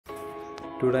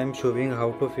Today I am showing how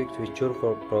to fix switcher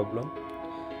problem.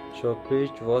 So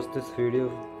please watch this video,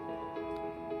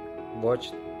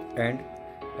 watch end,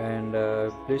 and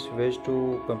please wait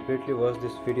to completely watch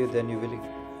this video, then you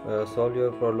will solve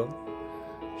your problem.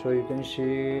 So you can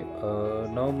see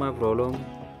now my problem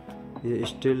is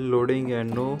still loading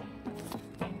and no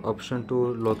option to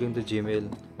login the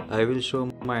Gmail. I will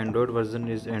show my Android version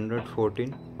is Android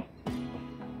 14.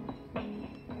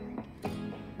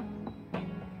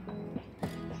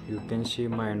 You can see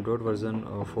my Android version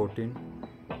 14.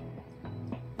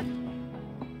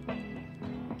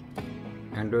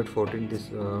 Android 14, this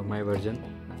my version.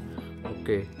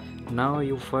 Okay, now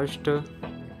you first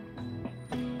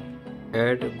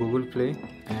add Google Play,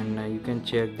 and you can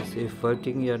check this if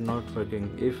working or not working.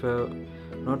 If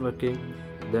not working,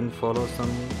 then follow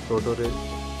some tutorial.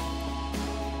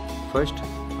 First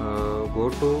go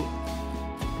to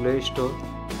Play Store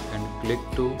and click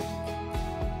to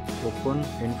open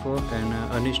info and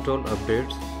uninstall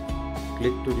updates.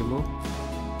 Click to remove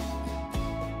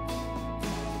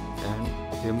and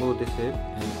remove this app,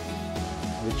 and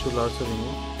which will also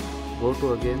remove. Go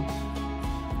to again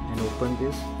and open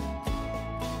this.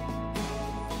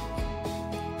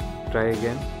 Try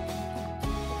again.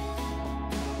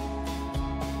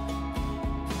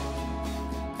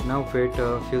 Now wait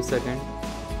a few seconds.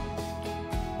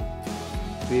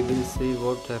 We will see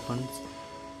what happens.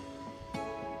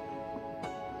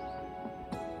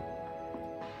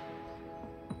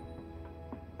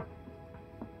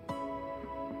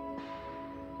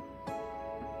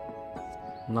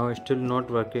 Now still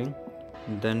not working,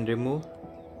 then remove.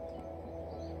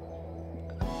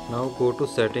 Now go to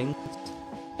settings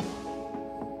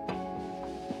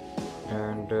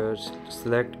and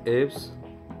select apps,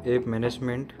 app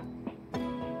management,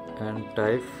 and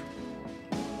type.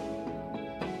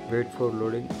 Wait for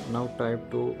loading. Now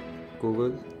type to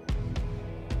Google.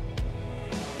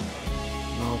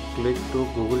 Now click to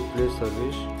Google Play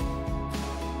service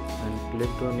and click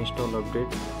to install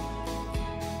update.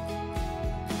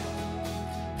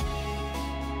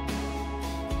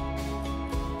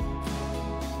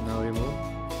 Now remove.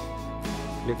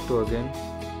 Click to again.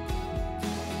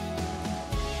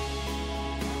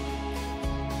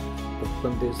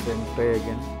 Open this and try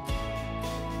again.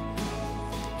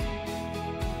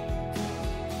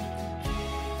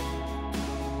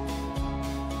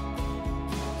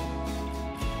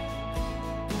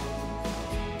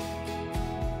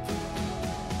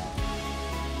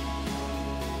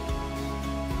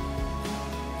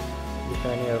 If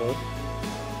any error,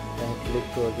 then click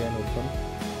to again open.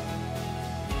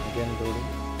 Again loading.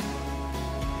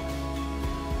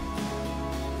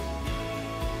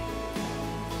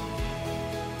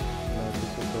 Now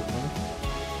this is open.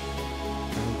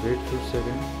 And wait for a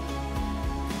second.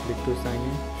 Click to sign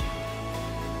in.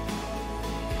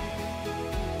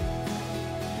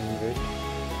 And wait.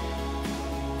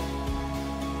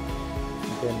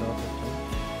 Again not open.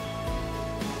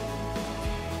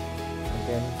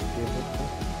 Again give it.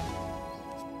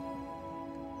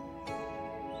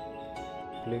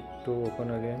 Click to open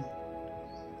again.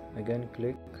 Again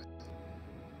click.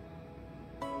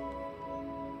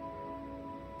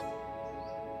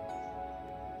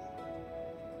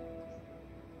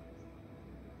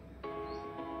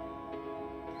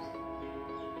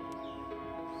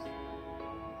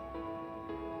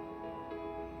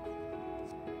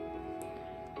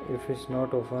 If it's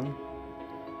not open,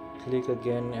 click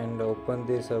again and open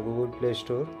this Google Play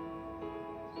Store.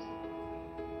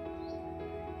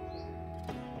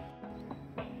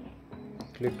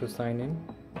 Click to sign in.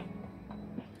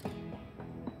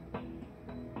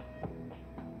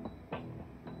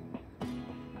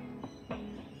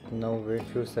 Now wait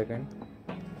few seconds.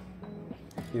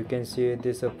 You can see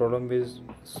this problem is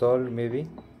solved maybe.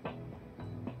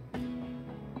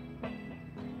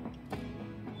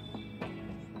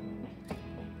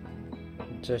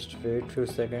 Just wait few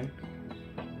seconds.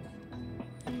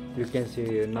 You can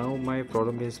see now my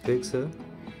problem is fixed.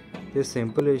 This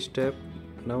simple step.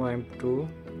 Now I am to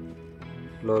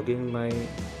logging my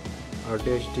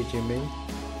rthd Gmail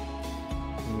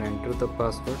and enter the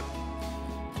password.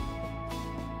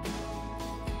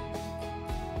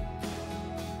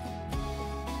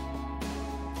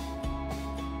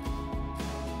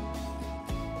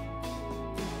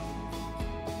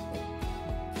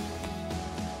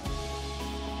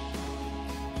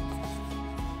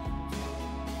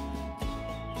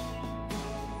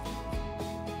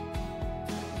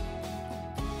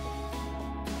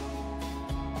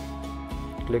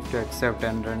 Click to accept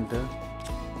and enter.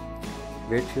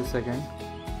 Wait few seconds.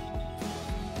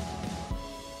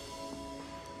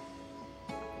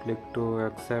 Click to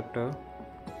accept.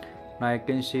 Now I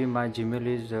can see my Gmail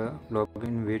is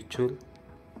login virtual.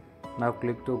 Now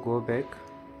click to go back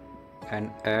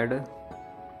and add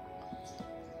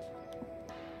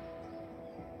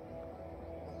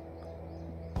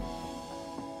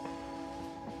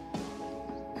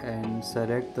and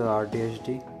select the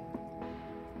rthd.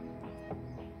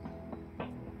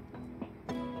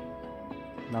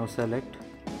 Now select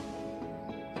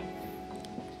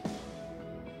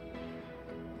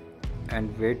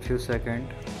and wait few seconds.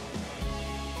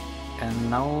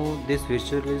 And now this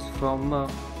virtual is from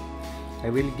I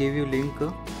will give you link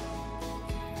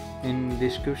in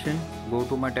description. Go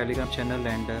to my Telegram channel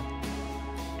and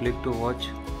click to watch.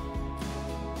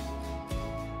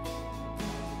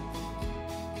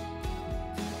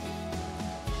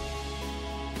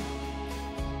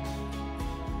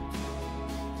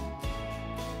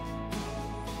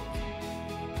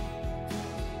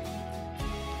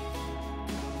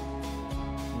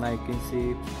 Now you can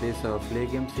see this play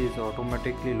games is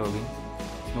automatically logging.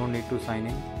 No need to sign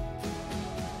in.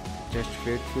 Just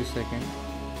wait few seconds.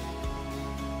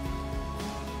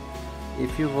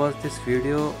 If you watch this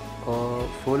video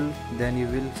full, then you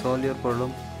will solve your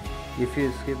problem. If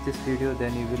you skip this video,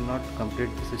 then you will not complete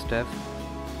this step.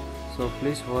 So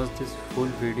please watch this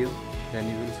full video, then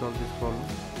you will solve this problem.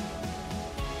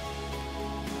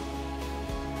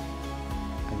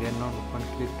 Again not open,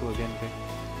 click to again back.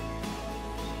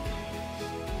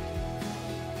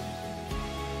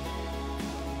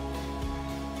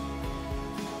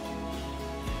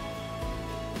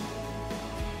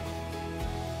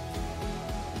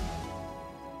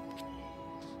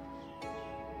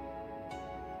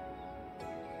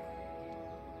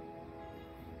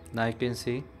 Now you can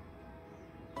see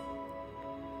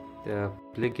the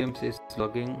play games is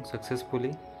logging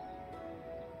successfully.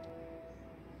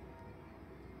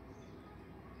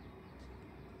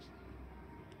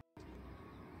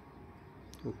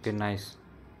 Okay, nice.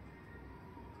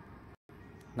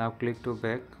 Now click to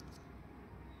back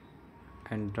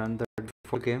and run the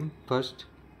default game first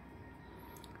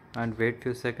and wait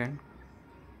few seconds.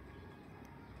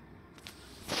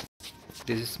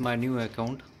 This is my new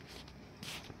account.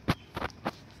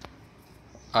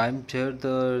 I'm sure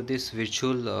this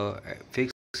virtual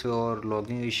fix your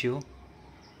logging issue,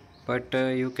 but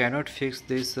you cannot fix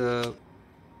this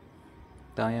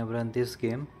time run this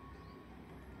game.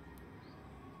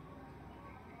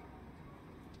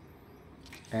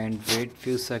 And wait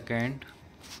few seconds.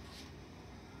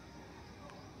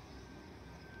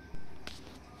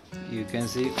 You can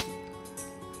see